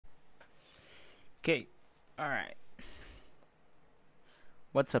Okay, alright.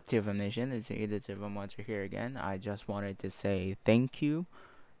 What's up, TFM Nation? It's the TFM Monster here again. I just wanted to say thank you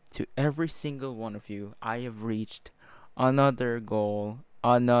to every single one of you. I have reached another goal,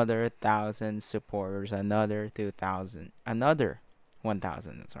 another 1,000 supporters, another 2,000, another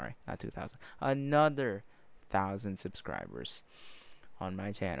 1,000, I'm sorry, not 2,000, another 1,000 subscribers on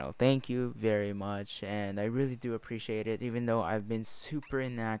my channel. Thank you very much, and I really do appreciate it, even though I've been super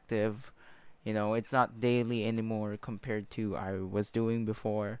inactive. It's not daily anymore compared to I was doing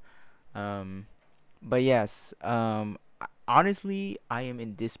before. Um, but yes, honestly, I am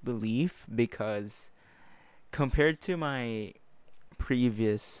in disbelief because compared to my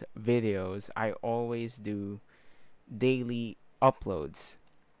previous videos, I always do daily uploads.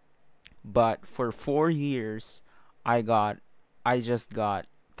 But for 4 years, I got, I just got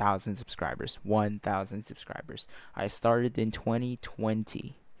 1,000 subscribers. I started in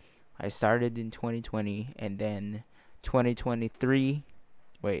 2020. And then 2023.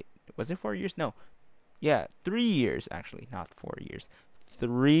 Wait, was it 4 years? No, yeah, 3 years actually, not 4 years.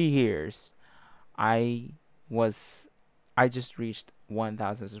 3 years. I was, I just reached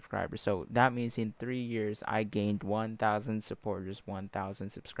 1,000 subscribers. So that means in 3 years, I gained 1,000 supporters, 1,000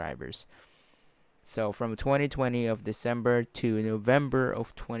 subscribers. So from 2020 of December to November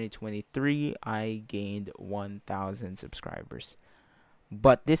of 2023, I gained 1,000 subscribers.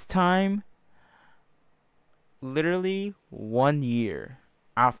 But this time, literally 1 year.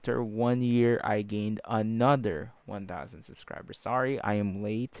 After 1 year, I gained another 1,000 subscribers. Sorry, I am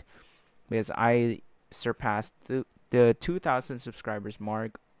late because I surpassed the 2,000 subscribers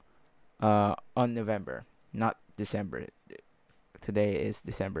mark on November, not December. Today is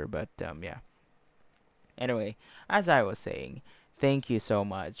December, but yeah. Anyway, as I was saying, thank you so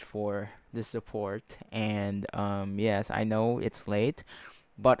much for the support. And yes, I know it's late,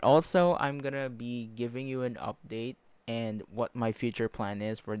 but also I'm gonna be giving you an update and what my future plan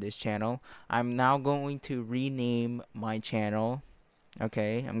is for this channel. I'm now going to rename my channel.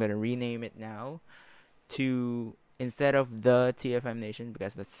 Okay, I'm gonna rename it now to, instead of the TFM Nation,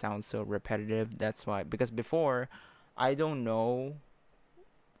 because that sounds so repetitive. That's why, because before I don't know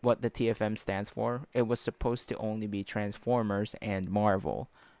what the TFM stands for. It was supposed to only be Transformers and Marvel.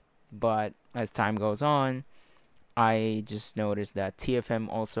 But as time goes on, I just noticed that TFM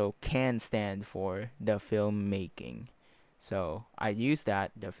also can stand for the filmmaking. So I use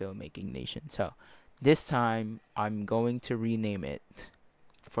that, the Filmmaking Nation. So this time I'm going to rename it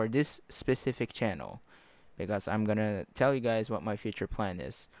for this specific channel because I'm gonna tell you guys what my future plan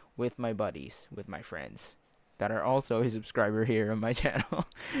is with my buddies, with my friends that are also a subscriber here on my channel.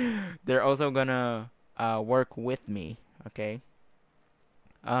 They're also gonna work with me. Okay.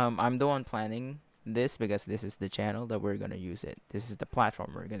 I'm the one planning this because this is the channel that we're gonna use it. This is the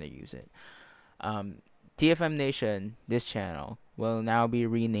platform we're gonna use it. Um, TFM Nation, this channel, will now be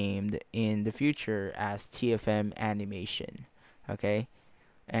renamed in the future as TFM Animation. Okay,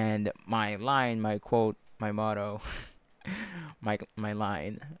 and my line, my quote, my motto, my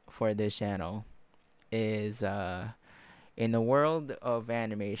line for this channel is in the world of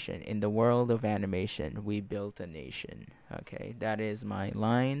animation, we built a nation. Okay, that is my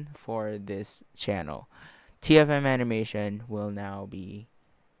line for this channel. TFM Animation will now be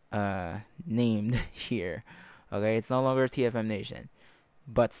named here. Okay, it's no longer TFM Nation,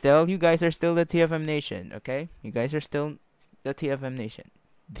 but still, you guys are still the TFM Nation. Okay, you guys are still the TFM Nation.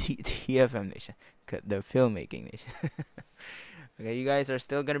 TFM Nation, the filmmaking nation. Okay, you guys are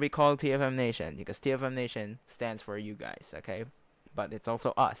still gonna be called TFM Nation because TFM Nation stands for you guys. Okay, but it's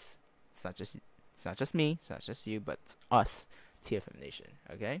also us. It's not just me. It's not just you, but it's us, TFM Nation.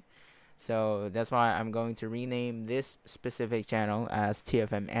 Okay, so that's why I'm going to rename this specific channel as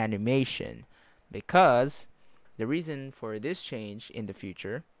TFM Animation, because the reason for this change in the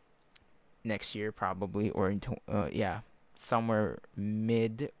future, next year probably, or yeah, somewhere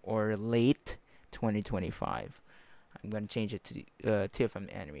mid or late 2025. I'm gonna change it to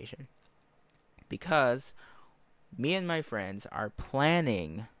TFM Animation because me and my friends are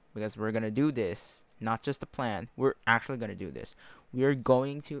planning, because we're gonna do this, not just a plan, we're actually gonna do this. We're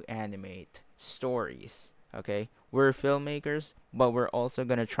going to animate stories. Okay, we're filmmakers, but we're also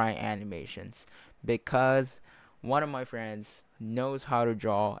gonna try animations because one of my friends knows how to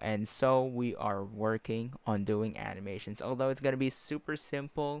draw, and so we are working on doing animations, although it's gonna be super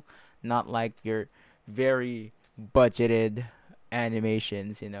simple, not like your very budgeted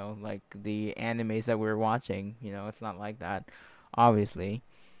animations, like the animes that we're watching. It's not like that, obviously.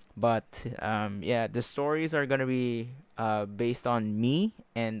 But yeah, the stories are gonna be based on me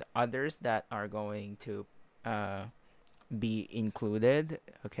and others that are going to uh, be included.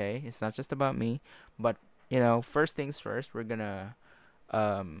 Okay, it's not just about me, but first things first, we're gonna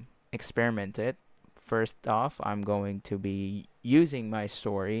experiment it. First off, I'm going to be using my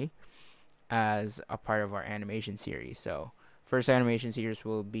story as a part of our animation series. So, first animation series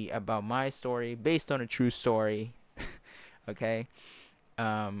will be about my story based on a true story. Okay.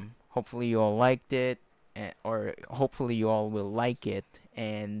 Hopefully you all liked it, or hopefully you all will like it.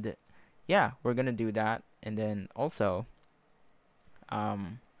 And yeah, we're gonna do that. And then also,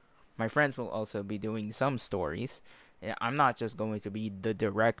 um, my friends will also be doing some stories. Yeah, I'm not just going to be the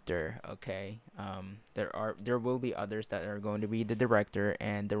director, okay? There will be others that are going to be the director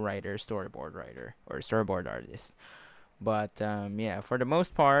and the writer, storyboard writer or storyboard artist. But yeah, for the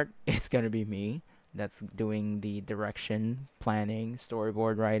most part, it's gonna be me that's doing the direction, planning,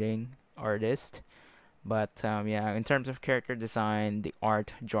 storyboard writing, artist. But yeah, in terms of character design, the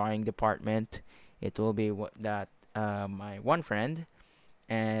art drawing department, it will be what that my one friend,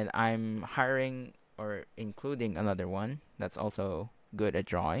 and I'm hiring or including another one that's also good at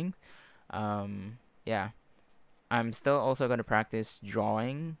drawing. Yeah, I'm still also gonna practice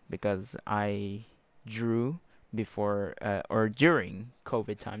drawing because I drew before or during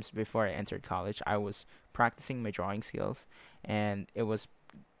COVID times before I entered college. I was practicing my drawing skills, and it was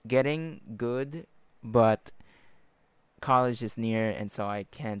getting good, but college is near, and so I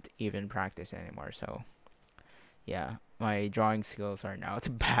can't even practice anymore. So yeah, my drawing skills are now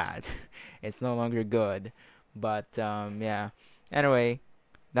bad. It's no longer good. But yeah. Anyway,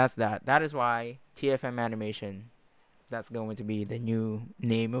 that's that. That is why TFM Animation. That's going to be the new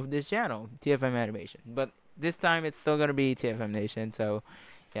name of this channel, TFM Animation. But this time it's still gonna be TFM Nation. So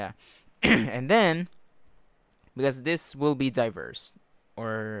yeah, and then because this will be diverse,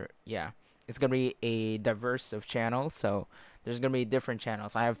 or yeah, it's gonna be a diverse of channels. So there's gonna be different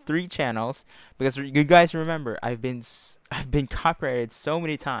channels. I have 3 channels because you guys remember I've been copyrighted so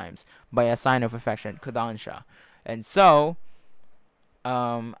many times by A Sign of Affection, Kodansha, and so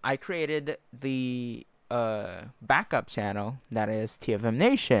I created the backup channel that is TFM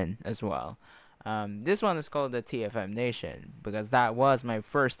Nation as well. This one is called the TFM Nation because that was my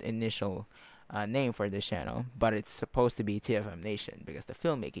first initial name for this channel, but it's supposed to be TFM Nation because the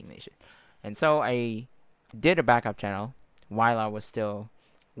filmmaking nation. And so I did a backup channel while I was still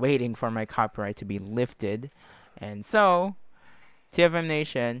waiting for my copyright to be lifted. And so TFM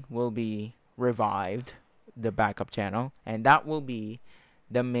Nation will be revived, the backup channel, and that will be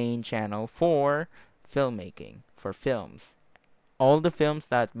the main channel for filmmaking, for films. All the films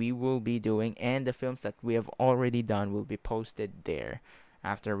that we will be doing and the films that we have already done will be posted there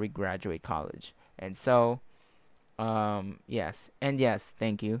after we graduate college. And so yes, and yes,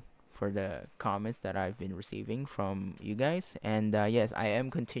 thank you for the comments that I've been receiving from you guys. And yes, I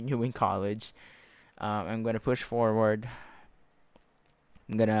am continuing college. I'm gonna push forward.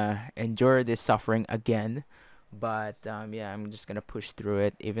 I'm gonna endure this suffering again, but yeah, I'm just gonna push through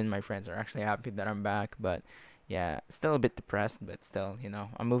it. Even my friends are actually happy that I'm back, but yeah, still a bit depressed, but still,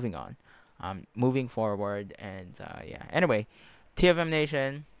 I'm moving on. I'm moving forward, and yeah. Anyway, TFM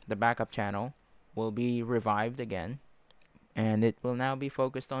Nation, the backup channel, will be revived again, and it will now be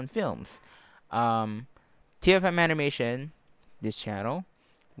focused on films. TFM Animation, this channel,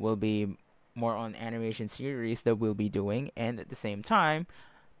 will be more on animation series that we'll be doing, and at the same time,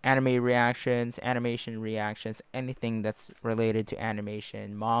 anime reactions, animation reactions, anything that's related to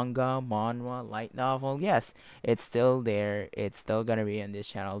animation, manga, manhwa, light novel. Yes, it's still there. It's still gonna be on this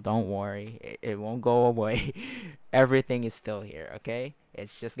channel. Don't worry, it won't go away. Everything is still here. Okay,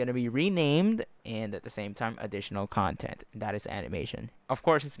 it's just gonna be renamed, and at the same time, additional content. That is animation. Of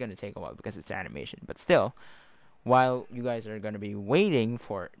course, it's gonna take a while because it's animation, but still. While you guys are going to be waiting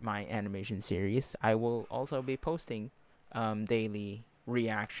for my animation series, I will also be posting daily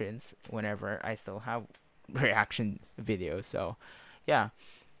reactions whenever I still have reaction videos. So, yeah.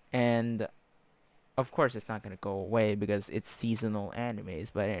 And of course, it's not going to go away because it's seasonal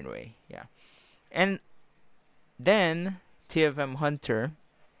animes. But anyway, yeah. And then TFM Hunter,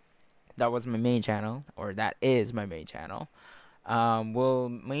 that was my main channel, or that is my main channel. Will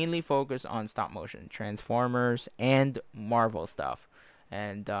mainly focus on stop motion, Transformers, and Marvel stuff.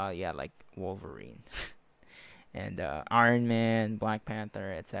 And yeah, like Wolverine. And Iron Man, Black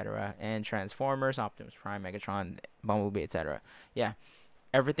Panther, etc. And Transformers, Optimus Prime, Megatron, Bumblebee, etc. Yeah,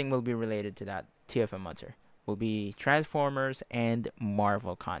 everything will be related to that. TFM Hunter will be Transformers and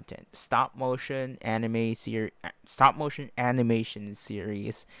Marvel content. Stop motion animation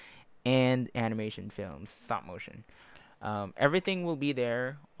series, and animation films. Stop motion. Everything will be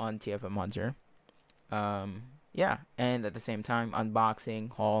there on TFM Hunter. Yeah, and at the same time,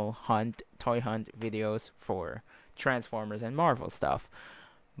 unboxing, haul, hunt, toy hunt videos for Transformers and Marvel stuff.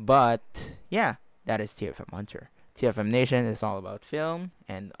 But yeah, that is TFM Hunter. TFM Nation is all about film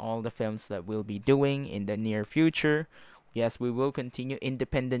and all the films that we'll be doing in the near future. Yes, we will continue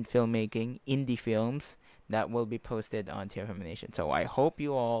independent filmmaking, indie films that will be posted on TFM Nation. So I hope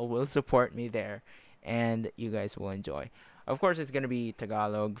you all will support me there and you guys will enjoy. Of course, it's going to be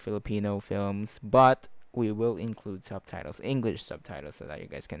Tagalog, Filipino films, but we will include subtitles, English subtitles, so that you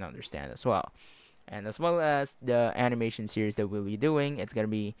guys can understand as well. And as well as the animation series that we'll be doing, it's going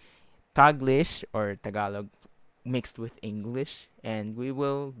to be Taglish or Tagalog mixed with English, and we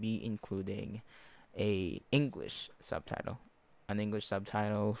will be including a English subtitle, an English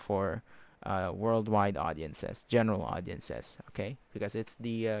subtitle for worldwide audiences, general audiences, okay? Because it's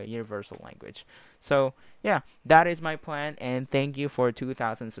the universal language. So, yeah, that is my plan, and thank you for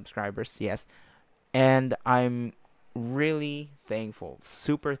 2,000 subscribers, yes. And I'm really thankful,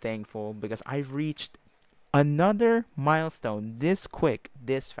 super thankful, because I've reached another milestone this quick,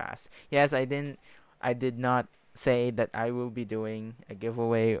 this fast. Yes, I did not say that I will be doing a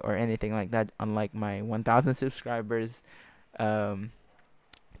giveaway or anything like that, unlike my 1,000 subscribers um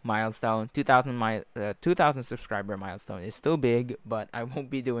milestone. 2,000 subscriber milestone is still big, but I won't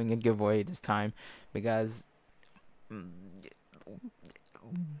be doing a giveaway this time because mm,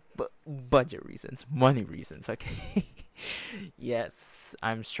 budget reasons, money reasons, okay? Yes,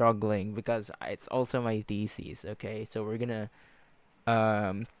 I'm struggling because it's also my thesis, okay? So we're gonna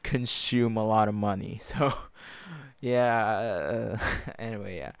consume a lot of money. So yeah,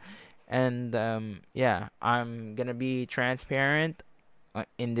 anyway, yeah. And yeah, I'm gonna be transparent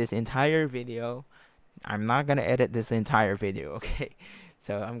in this entire video. I'm not gonna edit this entire video, okay?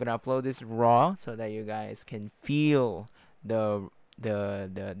 So I'm gonna upload this raw so that you guys can feel the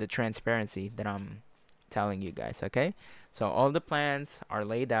the transparency that I'm telling you guys, okay? So all the plans are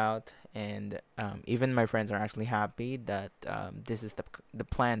laid out, and even my friends are actually happy that this is the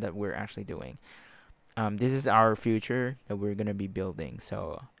plan that we're actually doing. This is our future that we're gonna be building.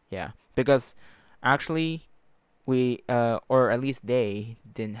 So yeah, because actually we or at least they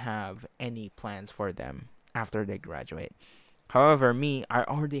didn't have any plans for them after they graduate. However, me, I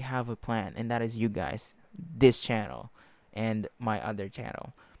already have a plan, and that is you guys, this channel, and my other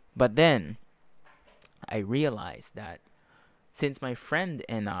channel. But then I realized that since my friend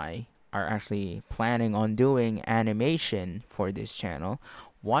and I are actually planning on doing animation for this channel,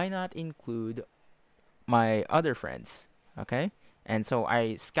 why not include my other friends? Okay? And so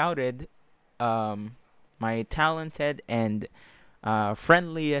I scouted my talented and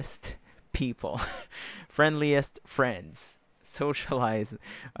friendliest people, friendliest friends, socialize,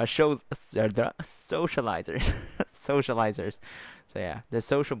 shows, the socializers, socializers. So yeah, the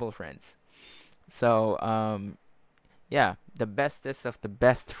sociable friends. So yeah, the bestest of the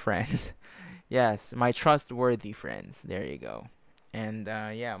best friends. Yes, my trustworthy friends. There you go. And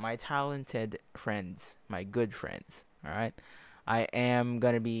yeah, my talented friends, my good friends. All right, I am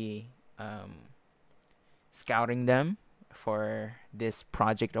gonna be scouting them for this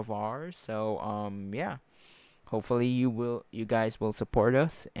project of ours. So yeah, hopefully you guys will support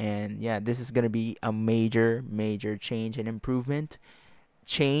us. And yeah, this is gonna be a major change and improvement.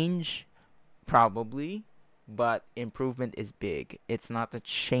 Change probably, but improvement is big. It's not a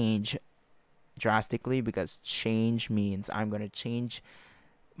change drastically, because change means I'm gonna change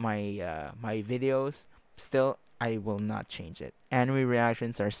my my videos. Still, I will not change it. Anime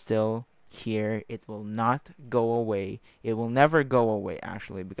reactions are still here. It will not go away. It will never go away,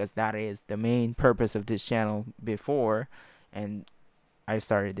 actually, because that is the main purpose of this channel before, and I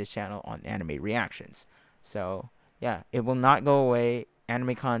started this channel on anime reactions. So yeah, it will not go away.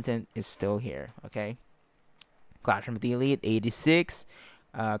 Anime content is still here, okay? Clash of the Elite 86,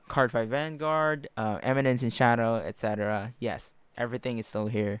 Card 5 Vanguard, Eminence in Shadow, etc. Yes, everything is still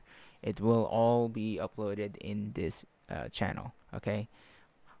here. It will all be uploaded in this channel, okay?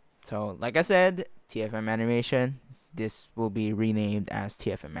 So, like I said, TFM Animation, this will be renamed as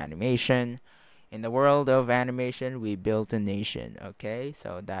TFM Animation. In the world of animation, we built a nation, okay?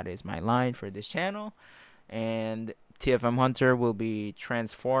 So, that is my line for this channel. And TFM Hunter will be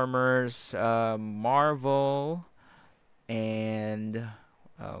Transformers, Marvel, and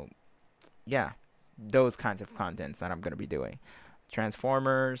yeah, those kinds of contents that I'm gonna be doing.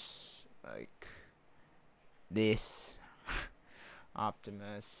 Transformers, like this,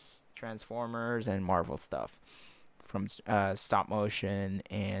 Optimus, Transformers, and Marvel stuff from stop motion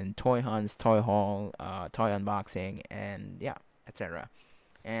and toy hunts, toy haul, toy unboxing, and yeah, etc.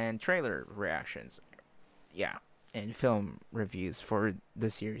 And trailer reactions, yeah, and film reviews for the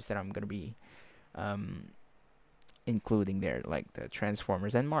series that I'm gonna be including there, like the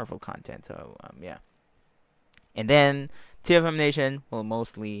Transformers and Marvel content. So yeah, And then TFM Nation will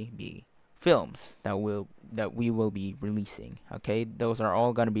mostly be films that we will be releasing. Okay, those are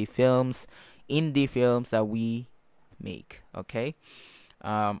all gonna be films, indie films that we make. Okay,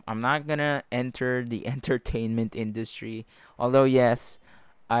 I'm not gonna enter the entertainment industry, although yes,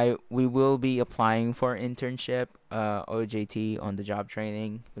 we will be applying for internship, OJT, on the job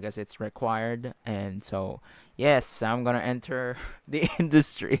training, because it's required, and so yes, I'm gonna enter the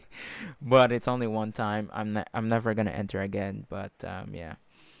industry, but it's only one time. I'm never gonna enter again. But yeah,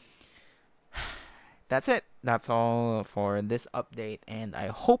 that's it. That's all for this update, and I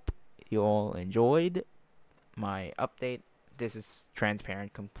hope you all enjoyed my update. This is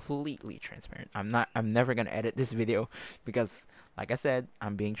transparent, completely transparent. I'm never gonna edit this video because, like I said,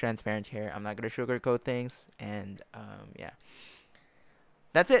 I'm being transparent here. I'm not gonna sugarcoat things, and yeah,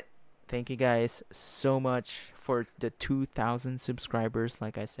 that's it. Thank you guys so much for the 2,000 subscribers,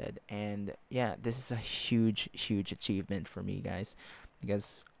 like I said, and yeah, this is a huge, huge achievement for me, guys,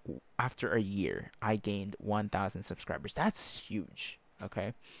 because after a year, I gained 1,000 subscribers. That's huge.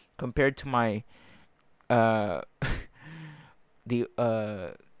 Okay, compared to my uh the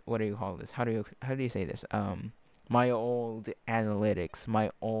what do you call this? How do you say this? My old analytics,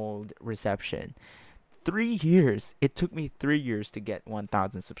 my old reception. 3 years. It took me 3 years to get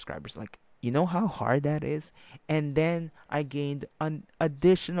 1,000 subscribers. Like, you know how hard that is? And then I gained an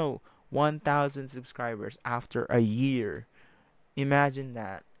additional 1,000 subscribers after a year. Imagine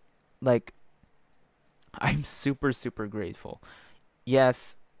that. Like, I'm super, super grateful.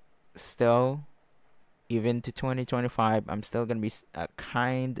 Yes, still, even to 2025, I'm still going to be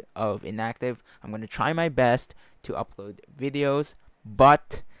kind of inactive. I'm going to try my best to upload videos,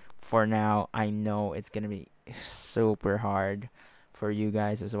 but for now, I know it's going to be super hard for you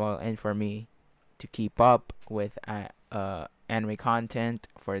guys as well, and for me to keep up with anime content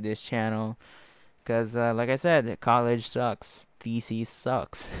for this channel, because like I said, college sucks, thesis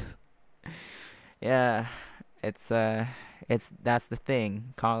sucks. Yeah, it's that's the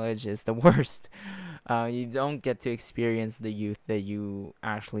thing. College is the worst. You don't get to experience the youth that you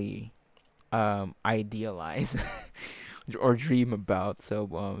actually idealize or dream about.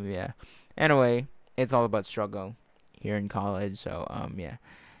 So yeah. Anyway, it's all about struggle here in college. So yeah,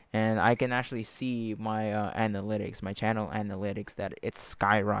 and I can actually see my analytics, my channel analytics, that it's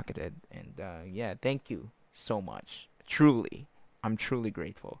skyrocketed. And yeah, thank you so much. Truly, I'm truly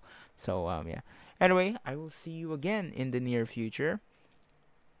grateful. So yeah. Anyway, I will see you again in the near future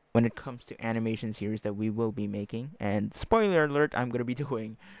when it comes to animation series that we will be making. And spoiler alert, I'm gonna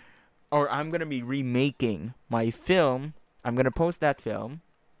be remaking my film. I'm gonna post that film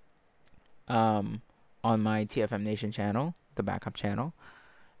on my TFM Nation channel, the backup channel.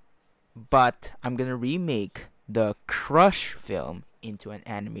 But I'm gonna remake the Crush film into an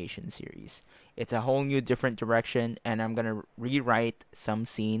animation series. It's a whole new different direction, and I'm gonna rewrite some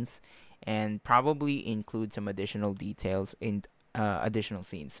scenes and probably include some additional details in additional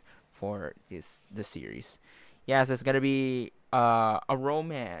scenes for the series. Yes, it's gonna be a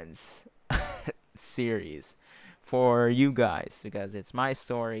romance series for you guys, because it's my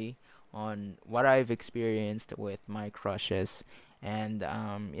story on what I've experienced with my crushes, and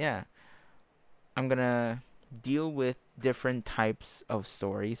yeah, I'm gonna deal with different types of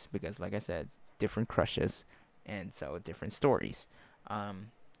stories because, like I said, different crushes, and so different stories.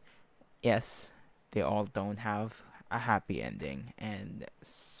 Um, yes, they all don't have a happy ending, and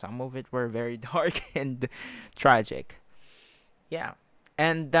some of it were very dark and tragic. Yeah,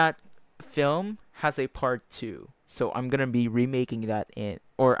 and that film has a part two, so I'm gonna be remaking that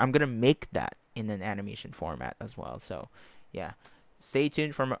or I'm gonna make that in an animation format as well. So, yeah, stay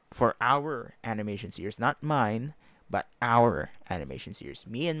tuned for our animation series, not mine, but our animation series.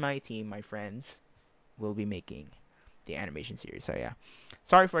 Me and my team, my friends, will be making the animation series. So yeah,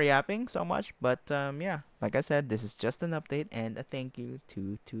 sorry for yapping so much, but yeah, like I said, this is just an update and a thank you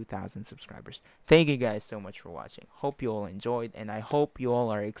to 2,000 subscribers. Thank you guys so much for watching. Hope you all enjoyed, and I hope you all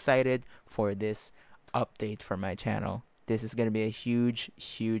are excited for this update for my channel. This is gonna be a huge,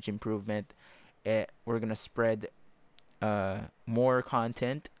 huge improvement. We're gonna spread more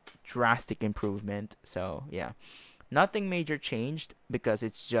content, drastic improvement. So yeah, nothing major changed because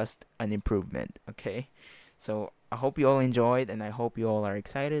it's just an improvement. Okay, so I hope you all enjoyed, and I hope you all are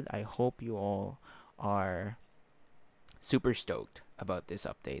excited. I hope you all are super stoked about this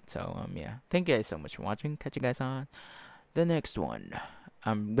update. So yeah, thank you guys so much for watching. Catch you guys on the next one.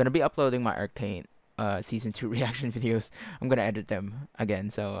 I'm gonna be uploading my Arcane season 2 reaction videos. I'm gonna edit them again.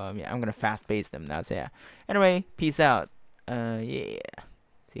 So yeah, I'm gonna fast pace them now. So yeah. Anyway, peace out. Yeah.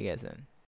 See you guys then.